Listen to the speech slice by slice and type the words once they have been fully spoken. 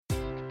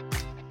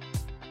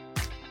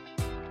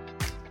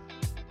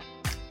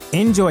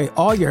Enjoy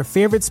all your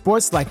favorite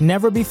sports like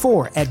never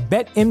before at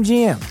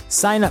BetMGM.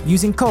 Sign up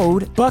using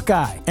code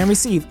Buckeye and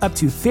receive up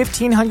to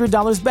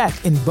 $1,500 back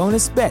in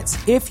bonus bets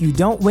if you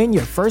don't win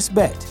your first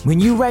bet. When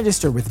you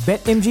register with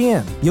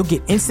BetMGM, you'll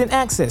get instant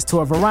access to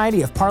a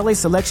variety of parlay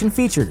selection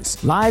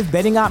features, live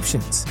betting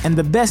options, and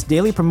the best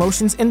daily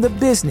promotions in the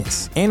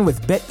business. And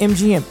with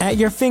BetMGM at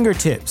your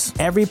fingertips,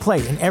 every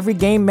play and every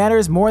game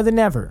matters more than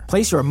ever.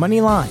 Place your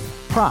money line,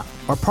 prop,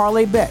 or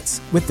parlay bets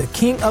with the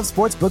king of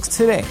sportsbooks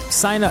today.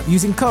 Sign up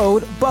using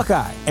code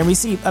Buckeye and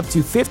receive up to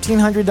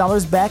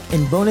 $1,500 back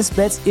in bonus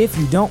bets if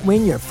you don't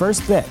win your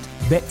first bet.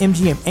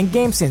 BetMGM and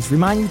GameSense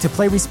remind you to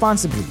play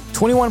responsibly.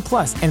 21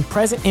 plus and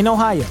present in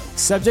Ohio,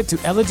 subject to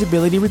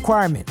eligibility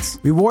requirements.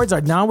 Rewards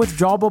are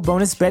non-withdrawable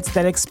bonus bets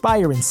that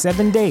expire in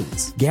 7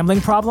 days. Gambling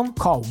problem?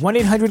 Call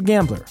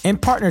 1-800-GAMBLER. In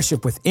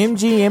partnership with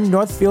MGM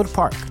Northfield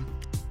Park.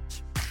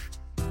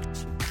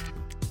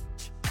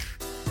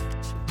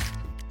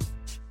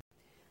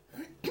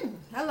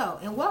 Hello,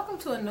 and welcome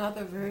to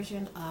another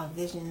version of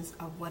Visions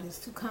of What Is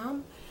to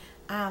Come.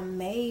 I'm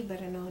May,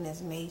 better known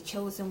as May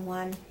Chosen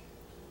One,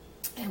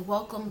 and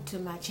welcome to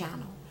my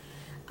channel.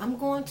 I'm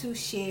going to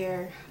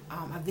share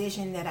a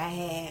vision that I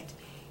had.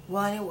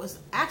 Well, it was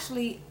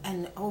actually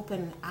an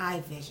open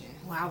eye vision.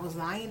 When I was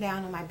lying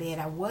down on my bed,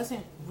 I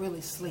wasn't really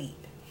asleep.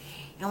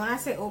 And when I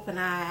say open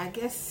eye, I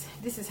guess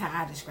this is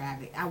how I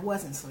describe it. I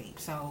wasn't asleep,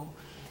 so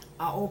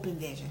open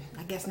vision.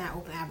 I guess not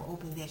open eye, but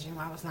open vision.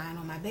 While I was lying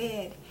on my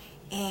bed,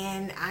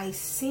 and I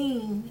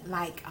seen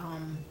like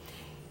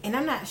and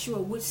I'm not sure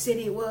which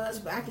city it was,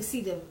 but I could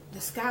see the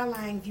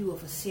skyline view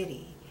of a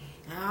city,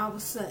 and all of a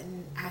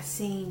sudden I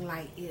seen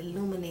like it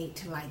illuminate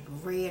to like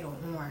red or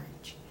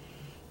orange.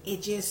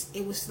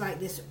 It was like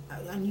this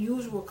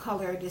unusual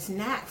color that's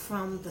not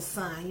from the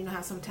sun. You know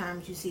how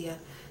sometimes you see a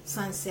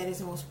sunset is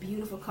the most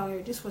beautiful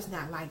color. This was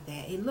not like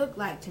that. It looked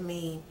like, to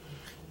me,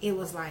 it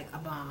was like a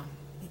bomb.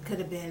 It could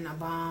have been a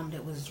bomb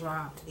that was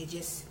dropped.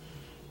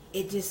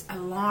 It just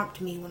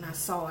alarmed me when I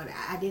saw it.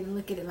 I didn't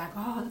look at it like,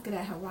 oh, look at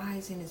that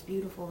horizon, it's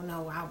beautiful.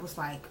 No, I was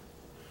like,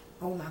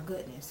 oh my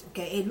goodness.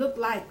 Okay, it looked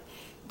like,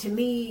 to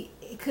me,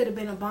 it could have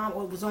been a bomb,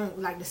 or it was on,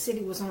 like the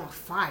city was on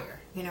fire,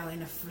 you know,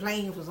 and the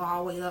flames was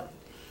all the way up,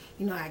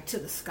 you know, like to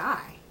the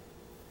sky.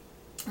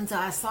 And so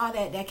I saw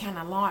that kind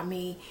of alarmed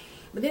me.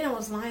 But then I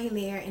was lying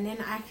there, and then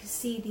I could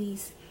see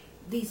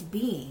these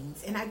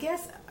beings, and I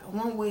guess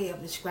one way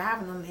of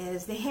describing them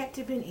is they had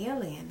to have been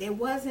alien. They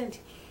wasn't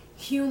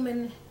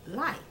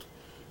human-like.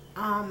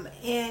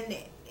 And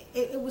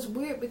it was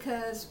weird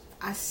because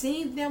I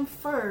seen them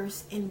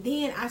first, and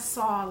then I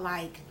saw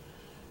like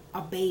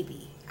a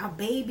baby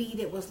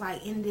that was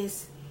like in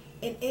this,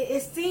 and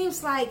it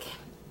seems like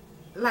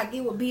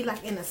it would be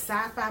like in a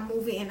sci-fi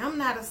movie, and I'm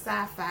not a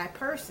sci-fi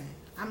person.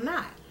 I'm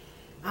not.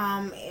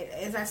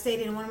 As I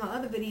stated in one of my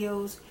other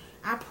videos,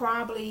 I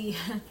probably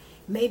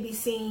maybe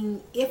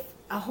seen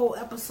a whole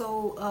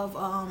episode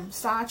of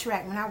Star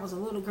Trek when I was a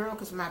little girl,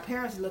 because my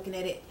parents were looking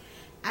at it.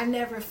 I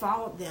never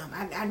followed them.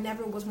 I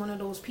never was one of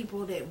those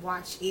people that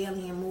watch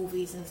alien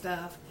movies and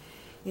stuff,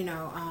 you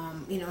know.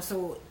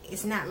 So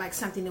it's not like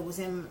something that was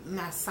in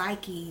my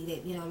psyche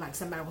that, you know, like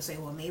somebody would say,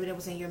 well, maybe that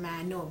was in your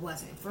mind. No, it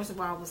wasn't. First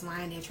of all, I was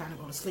lying there trying to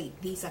go to sleep.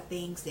 These are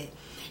things that,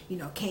 you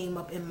know, came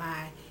up in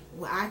my,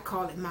 well, I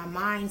call it my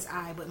mind's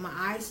eye, but my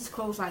eyes is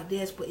closed like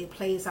this, but it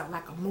plays out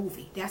like a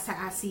movie. That's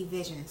how I see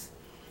visions.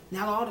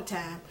 Not all the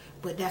time,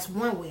 but that's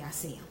one way I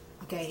see them.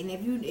 Okay, and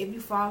if you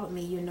follow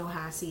me, you know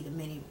how I see the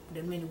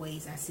many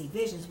ways I see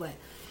visions. But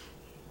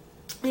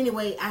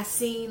anyway, I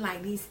seen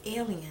like these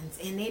aliens,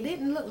 and they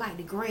didn't look like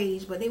the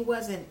Greys, but they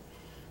wasn't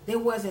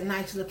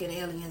nice looking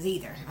aliens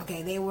either.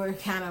 Okay, they were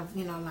kind of,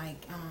 you know,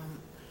 like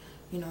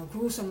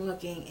gruesome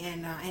looking,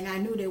 and I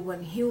knew they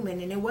wasn't human,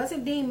 and it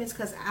wasn't demons,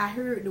 because I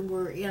heard the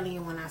word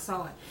alien when I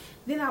saw it.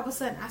 Then all of a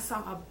sudden I saw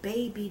a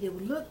baby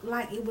that looked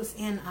like it was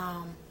in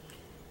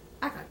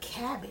like a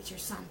cabbage or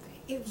something.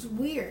 It was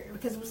weird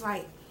because it was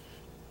like,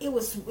 it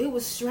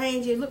was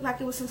strange. It looked like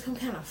it was some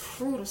kind of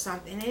fruit or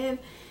something. And then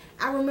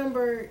I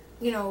remember,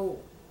 you know,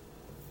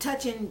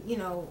 touching, you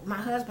know, my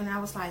husband. I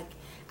was like,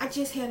 I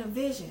just had a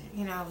vision,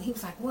 you know. He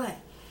was like, what?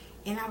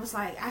 And I was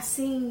like, I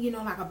seen, you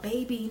know, like a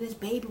baby, and this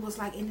baby was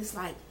like in this,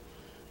 like,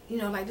 you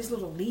know, like this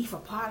little leaf or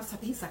pot or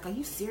something. He's like, are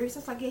you serious? I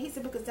was like, yeah. He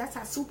said, because that's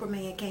how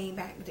Superman came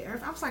back to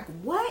Earth. I was like,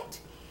 what?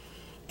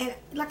 And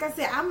like I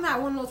said, I'm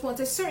not one of those ones.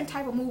 There's certain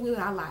type of movies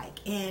I like.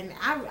 And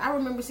I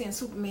remember seeing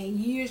Superman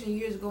years and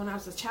years ago when I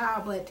was a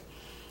child. But,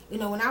 you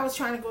know, when I was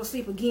trying to go to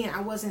sleep again,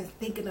 I wasn't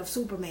thinking of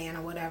Superman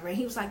or whatever. And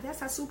he was like, that's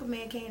how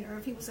Superman came to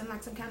Earth. He was in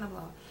like some kind of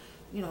a,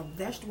 you know,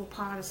 vegetable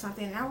pot or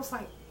something. And I was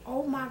like,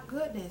 oh my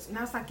goodness. And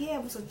I was like, yeah,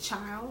 it was a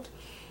child.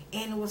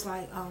 And it was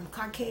like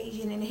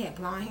Caucasian, and it had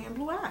blonde hair and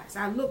blue eyes.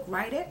 I looked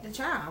right at the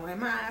child. And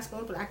my eyes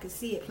closed, but I could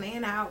see it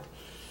playing out.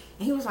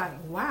 And he was like,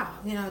 wow,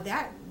 you know,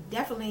 that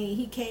definitely,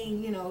 he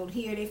came, you know,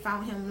 here, they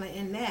found him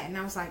in that. And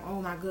I was like,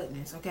 oh my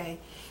goodness, okay.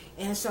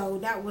 And so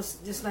that was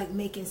just like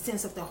making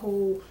sense of the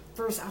whole.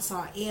 First I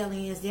saw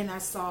aliens, then I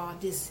saw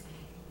this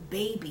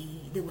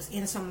baby that was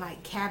in some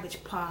like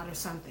cabbage pot or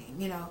something,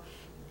 you know.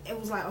 It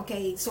was like,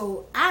 okay,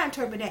 so I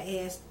interpret that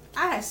as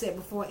I had said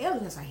before,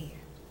 aliens are here.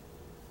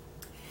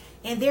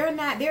 And they're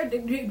not,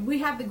 we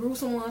have the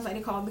gruesome ones, like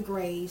they call the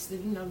grays, the,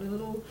 you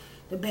know,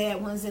 the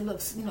bad ones that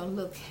look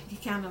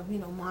kind of,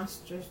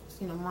 monstrous,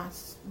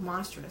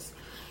 monstrous.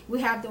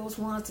 We have those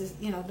ones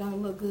that,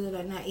 don't look good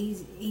or not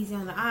easy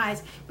on the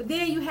eyes. But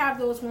then you have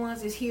those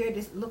ones that's here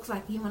that looks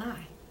like you and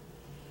I.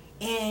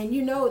 And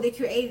they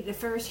created the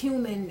first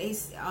human. They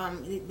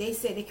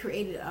said they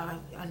created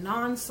a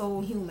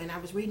non-soul human. I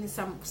was reading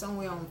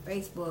somewhere on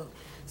Facebook.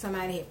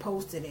 Somebody had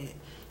posted it.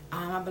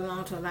 I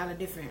belong to a lot of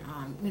different,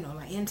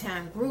 like end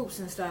time groups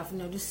and stuff.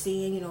 Just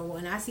seeing,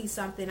 when I see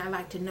something, I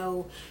like to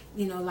know,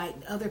 like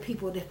other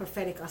people that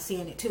prophetic are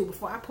seeing it too.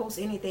 Before I post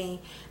anything,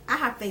 I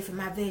have faith in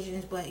my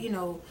visions, but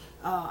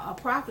a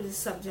prophet is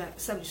subject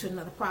to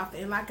another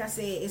prophet. And like I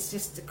said, it's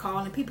just the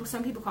calling.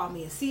 Some people call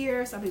me a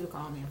seer, some people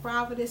call me a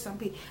prophetess, some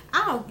people,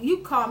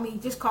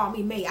 just call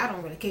me May. I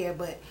don't really care,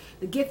 but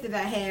the gift that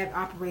I have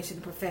operates in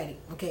the prophetic,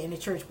 okay, in the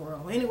church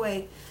world.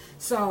 Anyway,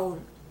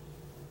 so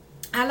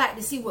I like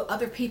to see what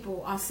other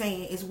people are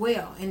saying as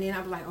well, and then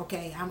I'm like,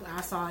 okay,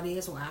 I saw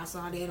this, or I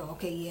saw that, or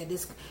okay, yeah,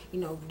 this,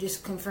 this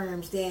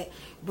confirms that.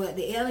 But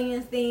the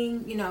alien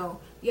thing,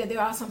 yeah,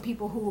 there are some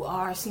people who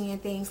are seeing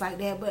things like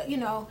that, but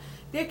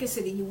they're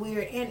considering you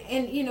weird, and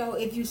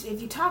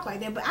if you talk like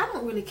that, but I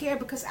don't really care,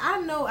 because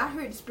I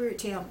heard the Spirit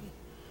tell me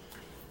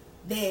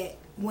that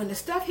when the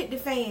stuff hit the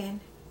fan,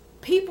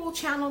 people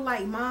channel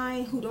like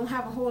mine who don't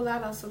have a whole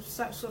lot of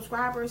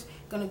subscribers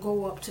gonna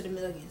go up to the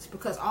millions,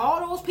 because all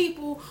those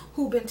people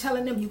who've been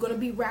telling them you're gonna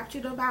be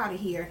raptured up out of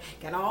here,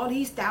 got all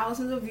these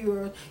thousands of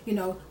viewers,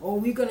 or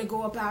we're gonna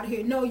go up out of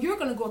here. No, you're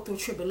gonna go through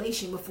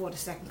tribulation before the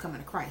second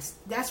coming of Christ.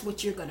 That's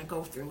what you're gonna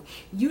go through.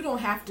 You don't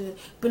have to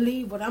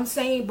believe what I'm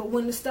saying, but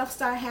when the stuff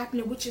start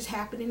happening, which is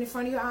happening in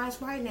front of your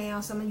eyes right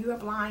now, some of you are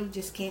blind, you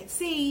just can't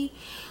see.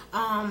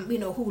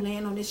 Who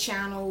land on this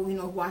channel,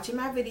 watching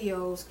my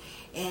videos,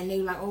 and they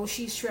like, oh,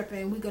 she's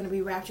tripping, we're gonna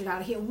be raptured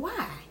out of here.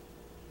 Why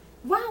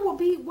would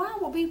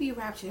we be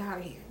raptured out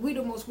of here? We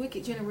the most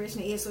wicked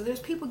generation there is. So there's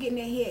people getting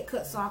their head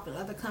cuts off in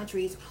other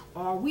countries.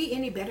 Are we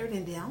any better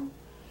than them?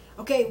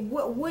 Okay,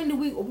 when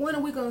are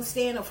we gonna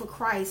stand up for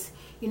Christ?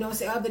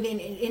 Say, other than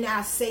in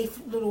our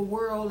safe little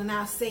world and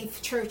our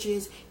safe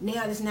churches.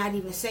 Now it's not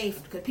even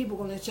safe, because people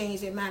are gonna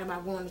change their mind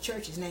about going to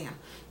churches now.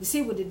 You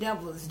see what the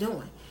devil is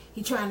doing.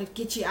 He's trying to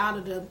get you out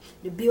of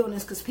the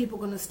buildings, because people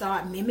are going to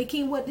start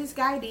mimicking what this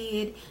guy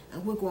did.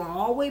 And we're going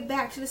all the way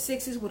back to the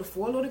 60s where the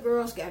 4 little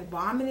girls got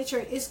bombed in the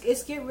church.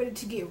 It's getting ready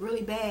to get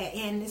really bad.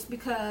 And it's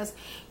because,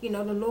 the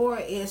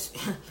Lord is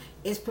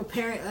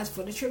preparing us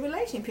for the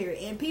tribulation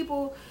period. And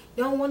people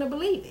don't want to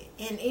believe it.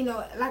 And,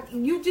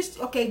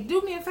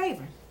 do me a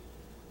favor.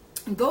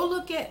 Go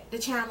look at the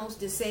channels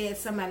that said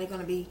somebody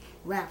going to be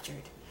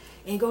raptured.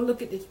 And go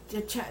look at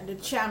the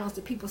channels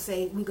that people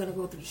say we're going to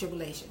go through the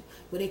tribulation.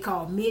 What they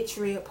call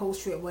mid-trib,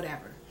 post-trib,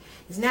 whatever.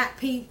 It's not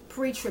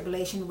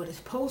pre-tribulation, but it's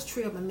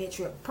post-trib and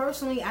mid-trib.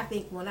 Personally, I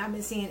think what I've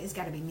been seeing, it's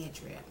got to be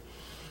mid-trib.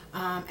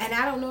 And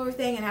I don't know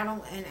everything, and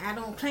I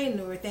don't claim to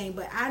know everything,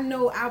 but I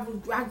know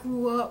I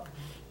grew up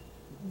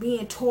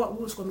being taught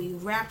we was going to be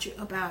raptured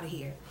up out of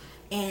here.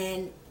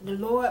 And the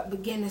Lord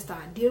began to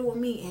start dealing with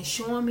me and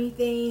showing me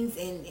things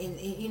and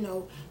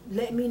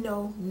let me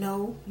know,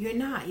 no, you're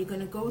not. You're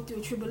going to go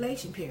through a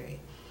tribulation period.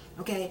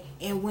 Okay?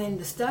 And when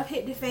the stuff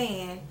hit the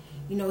fan,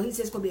 he says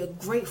it's going to be a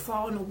great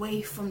falling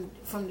away from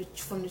the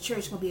church.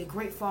 It's going to be a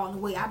great falling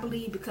away. I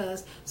believe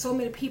because so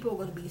many people are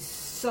going to be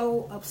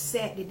so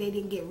upset that they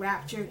didn't get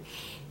raptured.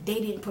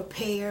 They didn't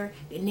prepare.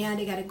 And now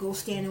they got to go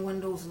stand in one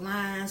of those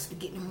lines to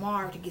get in the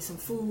market to get some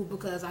food,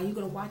 because are you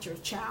going to watch your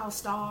child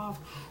starve,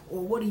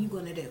 or what are you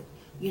going to do?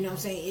 You know what I'm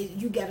saying?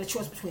 You got a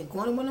choice between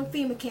going to one of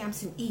them FEMA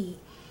camps and eat,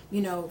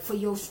 for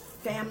your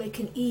family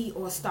can eat,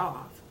 or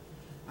starve.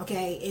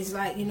 Okay, it's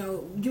like,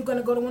 you're going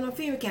to go to one of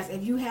the FEMA camps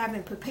if you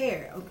haven't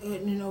prepared,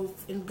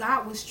 and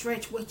God will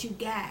stretch what you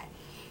got.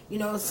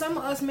 Some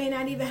of us may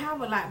not even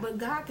have a lot, but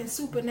God can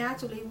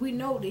supernaturally, we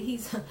know that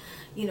He's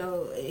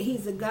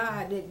a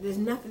God that there's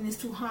nothing that's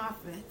too hard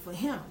for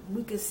Him.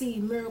 We can see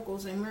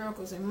miracles and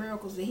miracles and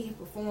miracles that He has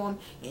performed,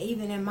 and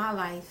even in my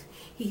life,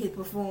 He has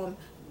performed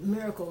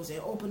miracles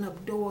and opened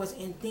up doors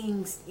and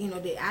things,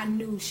 that I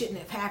knew shouldn't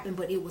have happened,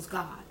 but it was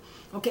God.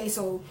 Okay,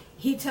 so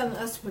He telling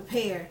us to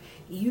prepare.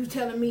 You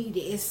telling me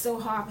that it's so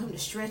hard for Him to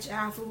stretch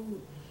our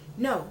food?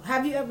 No.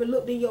 Have you ever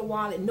looked in your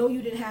wallet, know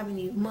you didn't have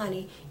any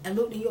money, and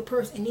looked in your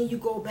purse, and then you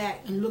go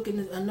back and look in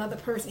another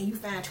purse and you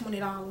find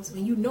 $20,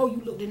 and you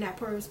looked in that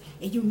purse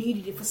and you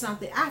needed it for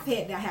something? I've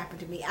had that happen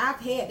to me. I've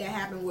had that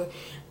happen where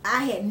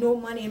I had no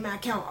money in my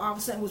account. All of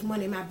a sudden, was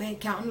money in my bank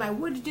account. I'm like,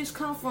 where did this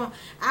come from?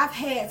 I've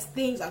had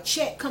things, a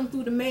check come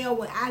through the mail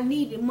when I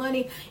needed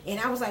money,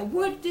 and I was like,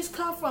 where did this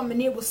come from?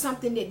 And it was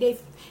something that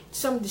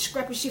some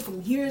discrepancy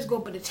from years ago,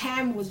 but the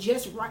time was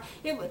just right.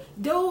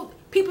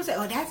 People say,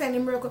 oh, that's not a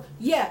miracle.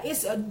 Yeah,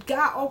 it's a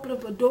God opened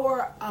up a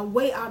door, a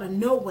way out of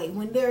no way.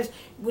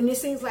 When it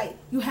seems like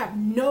you have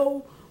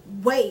no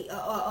way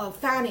of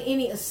finding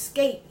any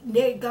escape,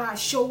 let God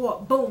show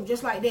up, boom,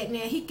 just like that. Now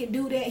He can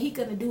do that. He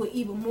gonna do it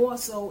even more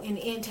so in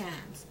the end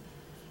times.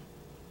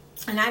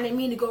 and I didn't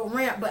mean to go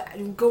rant, but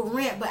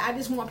I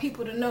just want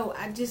people to know,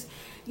 I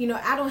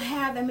don't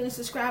have that many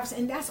subscribers,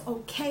 and that's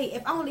okay.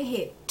 If I only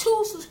had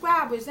 2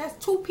 subscribers,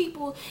 that's 2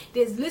 people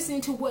that's listening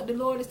to what the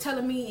Lord is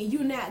telling me, and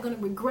you're not going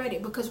to regret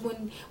it, because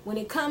when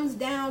it comes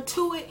down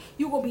to it,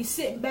 you're going to be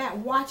sitting back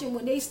watching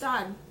when they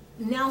start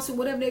announcing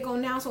whatever they're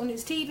going to announce on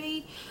this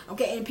TV,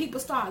 okay, and people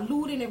start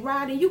looting and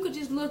rioting. You could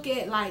just look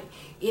at, like,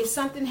 if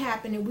something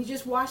happened, and we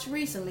just watched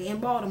recently in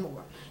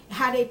Baltimore,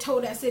 how they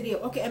tore that city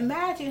up. Okay,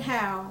 imagine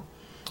how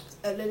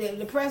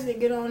the president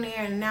get on there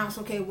and announce,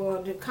 okay,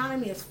 well, the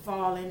economy is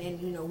falling,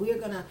 and we're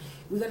gonna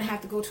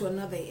have to go to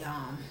another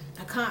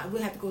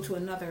we have to go to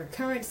another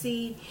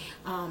currency.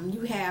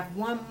 You have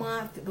 1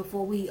 month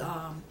before we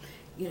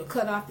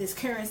cut off this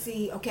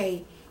currency,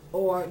 okay,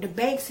 or the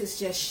banks is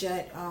just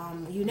shut.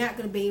 You're not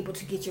gonna be able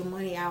to get your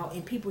money out,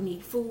 and people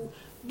need food.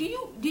 Do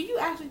you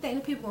actually think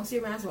the people gonna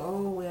sit around and say,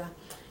 oh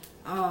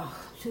well,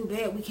 too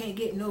bad we can't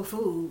get no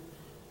food?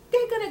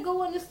 They're going to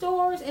go in the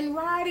stores and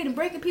riot it and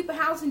break in people's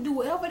house and do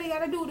whatever they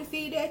got to do to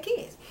feed their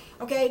kids.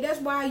 Okay, that's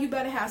why you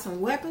better have some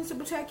weapons to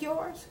protect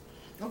yours.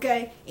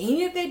 Okay, and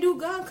even if they do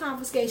gun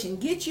confiscation,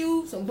 get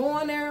you some bow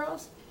and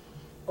arrows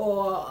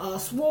or a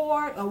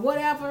sword or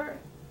whatever,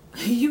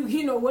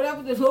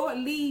 whatever the Lord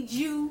leads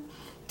you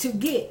to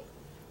get.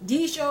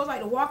 These shows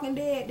like The Walking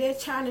Dead, they're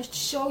trying to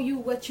show you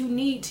what you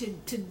need to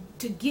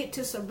get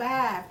to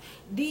survive.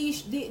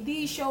 These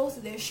shows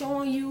that they're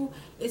showing you,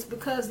 it's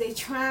because they're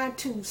trying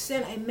to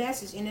send a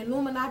message. And the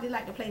Illuminati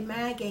like to play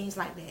mind games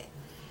like that.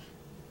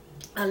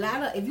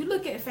 If you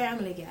look at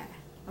Family Guy,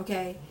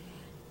 okay,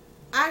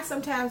 I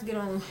sometimes get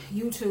on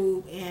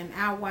YouTube and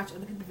I'll watch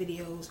other people's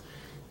videos,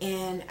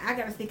 and I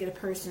gotta think of the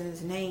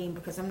person's name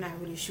because I'm not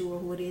really sure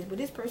who it is. But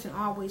this person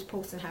always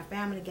posting how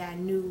Family Guy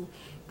knew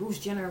Bruce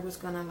Jenner was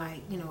gonna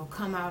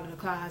come out of the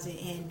closet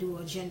and do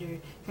a gender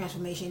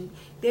transformation.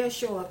 They'll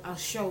show a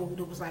show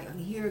that was like a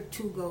year or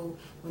 2 ago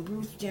when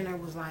Bruce Jenner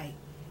was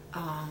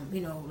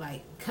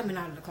coming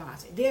out of the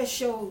closet. They'll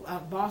show a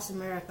Boston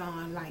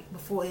Marathon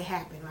before it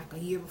happened, like a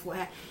year before it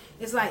happened.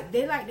 It's like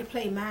they like to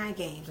play mind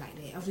games like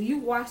that. So you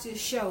watch this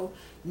show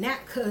not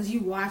because you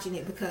watching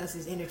it because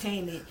it's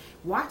entertainment.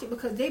 Watch it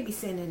because they be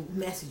sending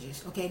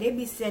messages. Okay, they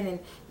be sending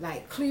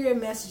clear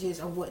messages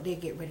of what they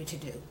get ready to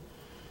do.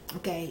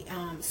 Okay,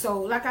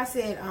 so like I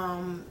said,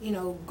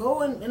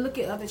 go and look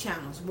at other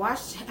channels.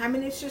 Watch how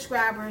many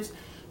subscribers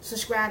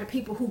subscribe to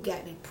people who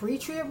got the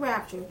pre-trib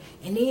rapture,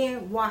 and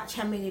then watch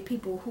how many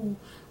people who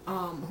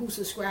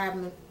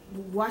subscribe.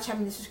 Watch how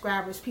many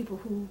subscribers people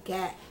who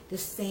got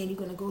this saying you're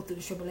gonna go through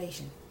the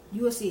tribulation.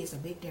 You will see it's a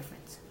big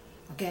difference.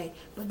 Okay,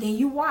 but then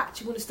you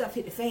watch when the stuff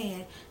hit the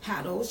fan,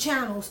 how those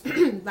channels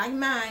like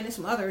mine and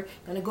some other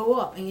gonna go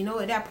up, and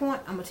at that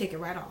point I'm gonna take it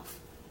right off.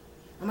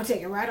 I'm going to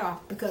take it right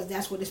off because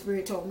that's what the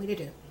Spirit told me to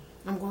do.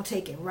 I'm going to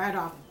take it right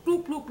off.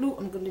 Bloop, bloop, bloop.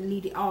 I'm going to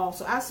delete it all.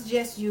 So I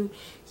suggest you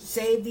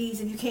save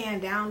these if you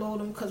can. Download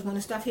them because when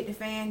the stuff hit the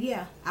fan,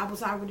 yeah, I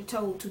was already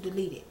told to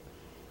delete it.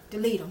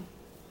 Delete them.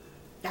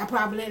 I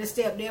probably let it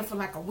stay up there for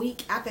like a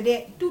week. After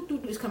that, doop,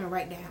 doop, it's coming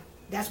right down.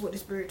 That's what the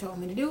Spirit told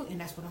me to do, and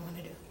that's what I'm going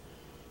to do.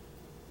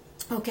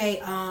 Okay,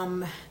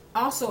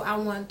 also I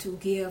want to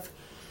give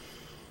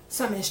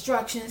some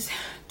instructions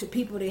to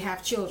people that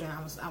have children.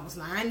 I was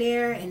lying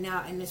there, and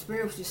the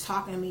Spirit was just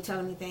talking to me,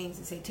 telling me things,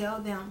 and say, tell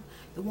them,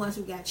 the ones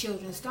who got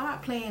children,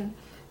 start playing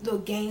little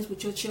games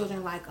with your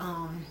children, like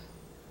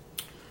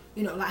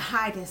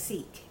hide and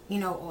seek,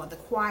 or the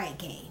quiet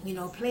game,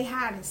 play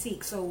hide and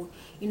seek. So,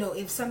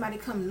 if somebody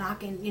come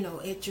knocking,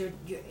 at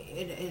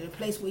at a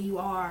place where you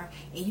are,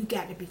 and you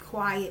got to be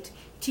quiet,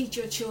 teach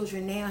your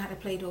children now how to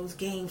play those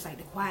games, like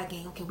the quiet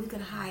game. Okay, we're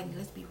gonna hide and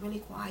let's be really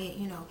quiet,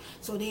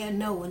 so they'll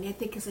know, and they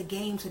think it's a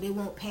game, so they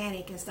won't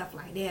panic and stuff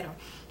like that. Or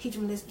teach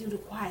them, let's do the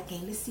quiet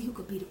game. Let's see who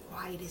could be the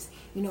quietest,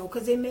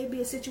 because there may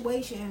be a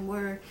situation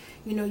where,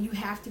 you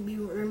have to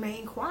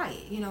remain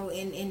quiet,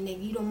 and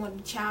you don't want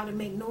the child to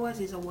make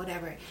noises or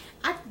whatever.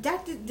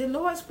 The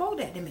Lord spoke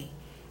that to me.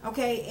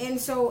 Okay, and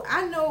so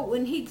I know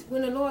when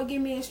the Lord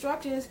gave me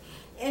instructions,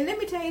 and let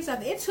me tell you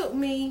something, it took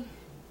me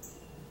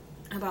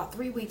about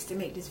 3 weeks to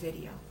make this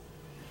video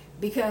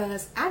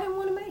because I didn't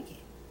want to make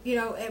it,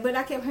 but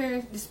I kept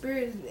hearing the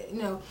Spirit,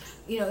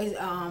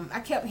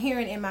 I kept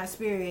hearing in my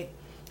spirit,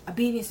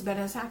 obedience is better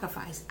than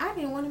sacrifice. I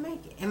didn't want to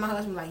make it, and my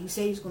husband was like, you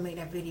say you're gonna make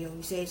that video,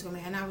 you say you're gonna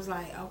make it. And I was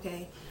like,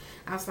 okay,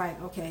 I'm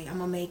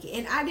gonna make it.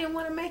 And I didn't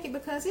want to make it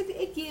because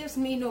it gives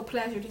me no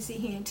pleasure to sit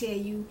here and tell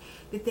you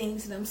the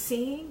things that I'm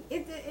seeing.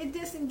 It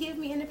doesn't give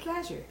me any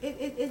pleasure.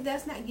 It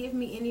does not give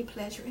me any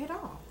pleasure at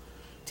all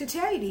to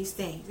tell you these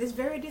things. It's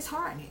very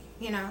disheartening,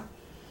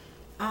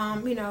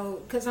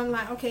 because I'm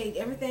like, okay,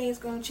 everything is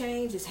gonna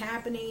change. It's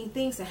happening.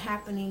 Things are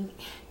happening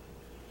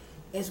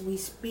as we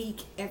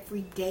speak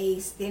every day.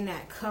 They're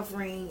not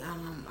covering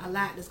a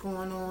lot that's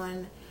going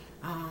on,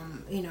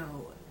 in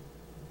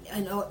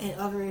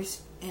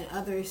others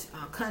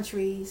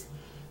countries.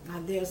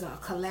 There's a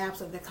collapse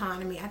of the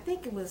economy. I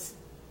think it was,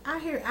 I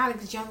hear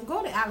Alex Jones,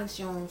 go to Alex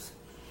Jones'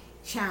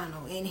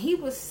 channel, and he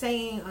was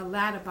saying a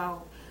lot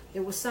about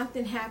there was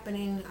something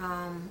happening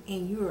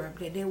in Europe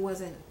that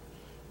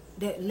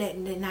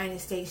letting the United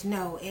States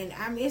know. And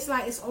I mean, it's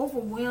like, it's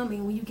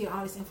overwhelming when you get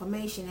all this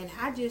information. And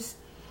I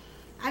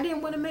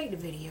didn't want to make the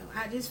video.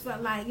 I just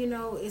felt like, you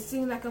know, it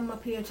seemed like I'm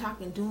up here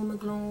talking doom and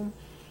gloom,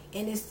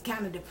 and it's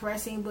kind of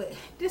depressing, but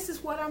this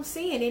is what I'm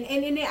seeing.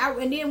 And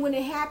then when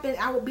it happened,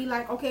 I would be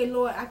like, okay,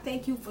 Lord, I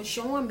thank you for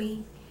showing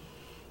me,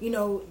 you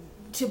know,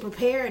 to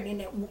prepare.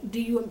 And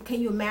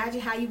can you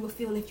imagine how you would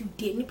feel if you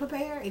didn't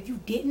prepare, if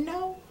you didn't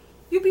know?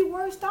 You'd be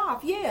worse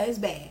off. Yeah, it's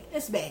bad.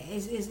 It's bad.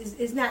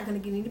 It's not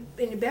going to get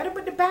any better,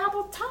 but the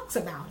Bible talks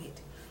about it.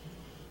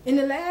 In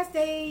the last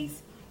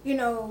days, you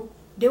know,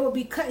 they will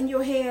be cutting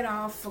your head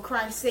off for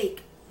Christ's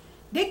sake.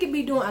 They could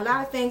be doing a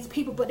lot of things,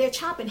 people, but they're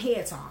chopping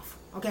heads off,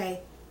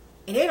 okay?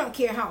 And they don't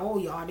care how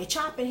old you are. They're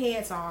chopping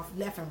heads off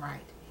left and right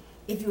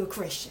if you're a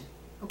Christian.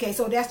 Okay,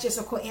 so that's just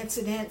a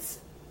coincidence?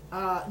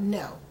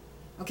 No.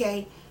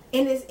 Okay?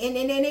 And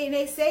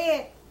they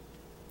said,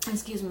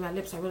 excuse me, my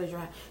lips are really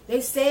dry.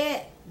 They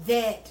said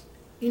that,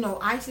 you know,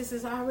 ISIS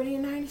is already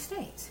in the United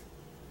States.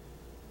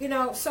 You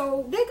know,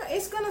 so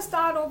it's going to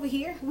start over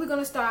here. We're going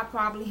to start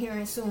probably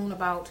hearing soon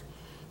about,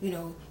 you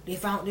know, they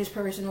found this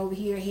person over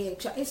here.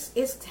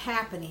 It's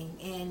happening.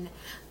 And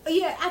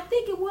yeah, I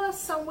think it was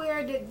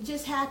somewhere that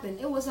just happened.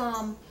 It was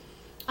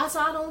I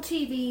saw it on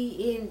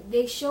TV, and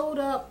they showed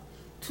up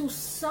to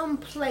some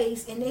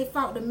place, and they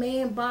found the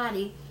man's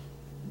body.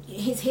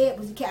 His head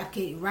was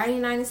decapitated right in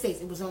the United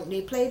States. It was on.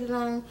 They played it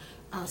on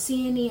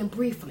CNN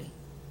briefly.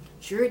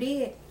 Sure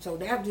did. So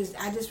that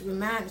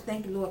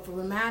thank you, Lord, for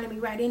reminding me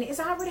right in it. It's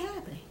already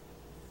happening.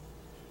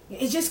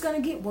 It's just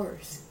gonna get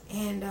worse.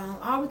 And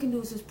all we can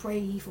do is just pray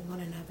ye for one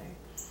another.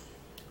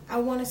 I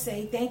want to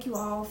say thank you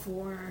all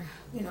for,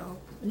 you know,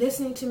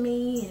 listening to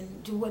me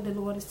and to what the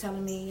Lord is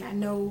telling me. I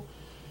know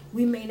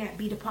we may not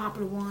be the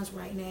popular ones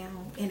right now,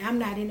 and I'm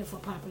not in it for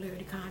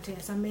popularity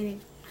contest. I'm in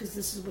it because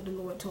this is what the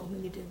Lord told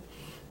me to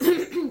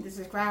do. The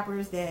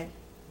subscribers that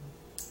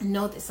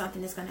know that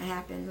something is going to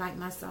happen, like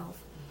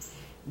myself,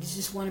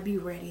 just want to be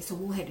ready. So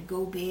we'll have to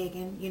go big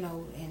and, you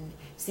know, and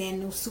stand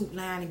no suit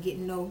line and get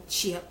no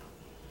chip.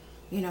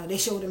 You know, they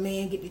showed a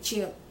man get the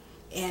chip,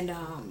 and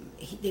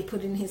they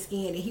put it in his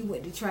skin, and he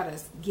went to try to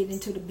get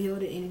into the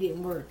building, and it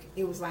didn't work.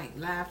 It was like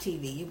live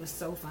TV. It was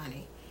so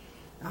funny.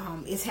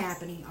 It's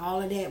happening.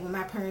 All of that. When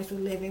my parents were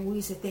living, we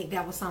used to think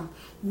that was some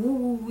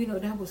woo, you know,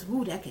 that was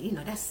woo. That could, you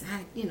know, that's,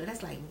 you know,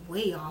 that's like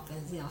way off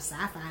in, you know,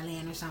 sci-fi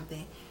land or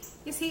something.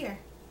 It's here.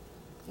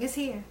 It's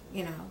here.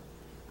 You know,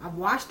 I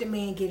watched the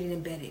man get it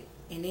embedded,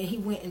 and then he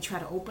went and tried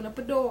to open up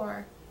a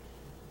door.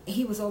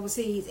 He was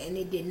overseas, and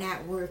it did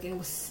not work. And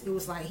it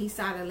was like he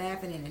started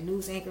laughing, and the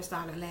news anchor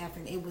started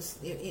laughing.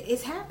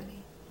 It's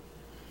happening,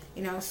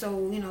 you know.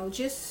 So, you know,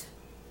 just,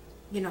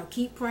 you know,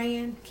 keep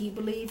praying, keep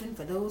believing.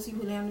 For those of you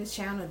who live on this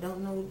channel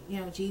don't know, you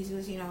know,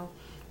 Jesus, you know,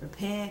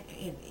 repent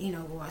and, you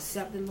know, or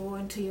accept the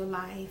Lord into your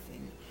life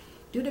and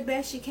do the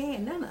best you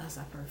can. None of us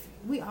are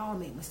perfect. We all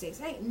make mistakes.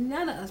 Ain't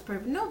none of us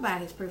perfect.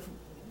 Nobody's perfect.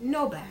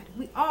 Nobody.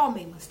 We all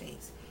make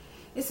mistakes.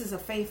 This is a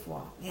faith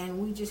walk, and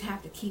we just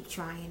have to keep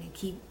trying and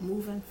keep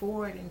moving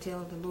forward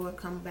until the Lord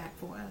comes back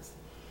for us.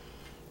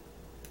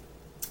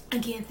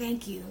 Again,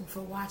 thank you for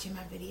watching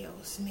my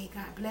videos. May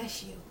God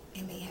bless you,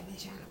 and may heaven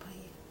shine upon you.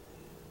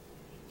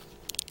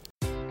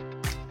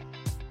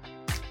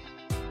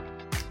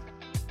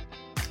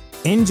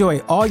 Enjoy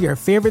all your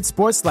favorite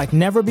sports like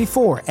never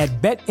before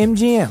at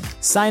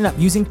BetMGM. Sign up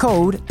using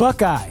code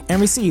Buckeye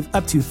and receive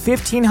up to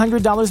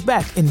 $1,500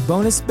 back in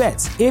bonus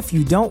bets if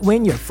you don't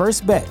win your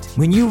first bet.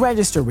 When you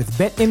register with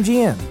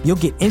BetMGM, you'll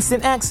get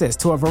instant access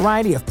to a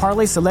variety of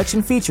parlay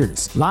selection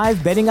features,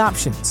 live betting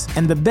options,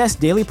 and the best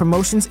daily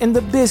promotions in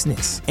the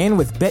business. And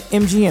with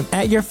BetMGM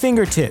at your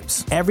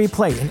fingertips, every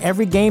play and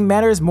every game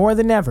matters more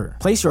than ever.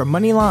 Place your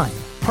money line,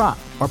 prop,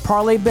 or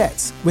parlay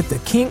bets with the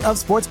king of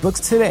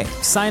sportsbooks today.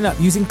 Sign up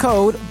using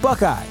code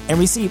Buckeye and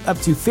receive up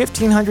to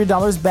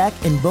 $1,500 back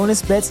in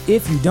bonus bets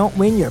if you don't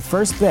win your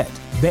first bet.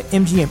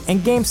 BetMGM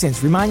and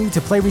GameSense remind you to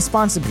play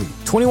responsibly.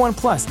 21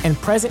 plus and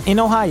present in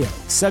Ohio,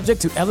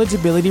 subject to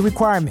eligibility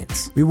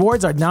requirements.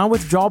 Rewards are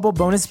non-withdrawable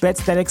bonus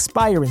bets that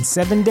expire in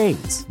 7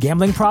 days.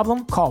 Gambling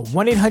problem? Call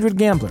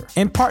 1-800-GAMBLER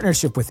in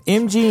partnership with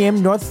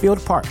MGM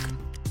Northfield Park.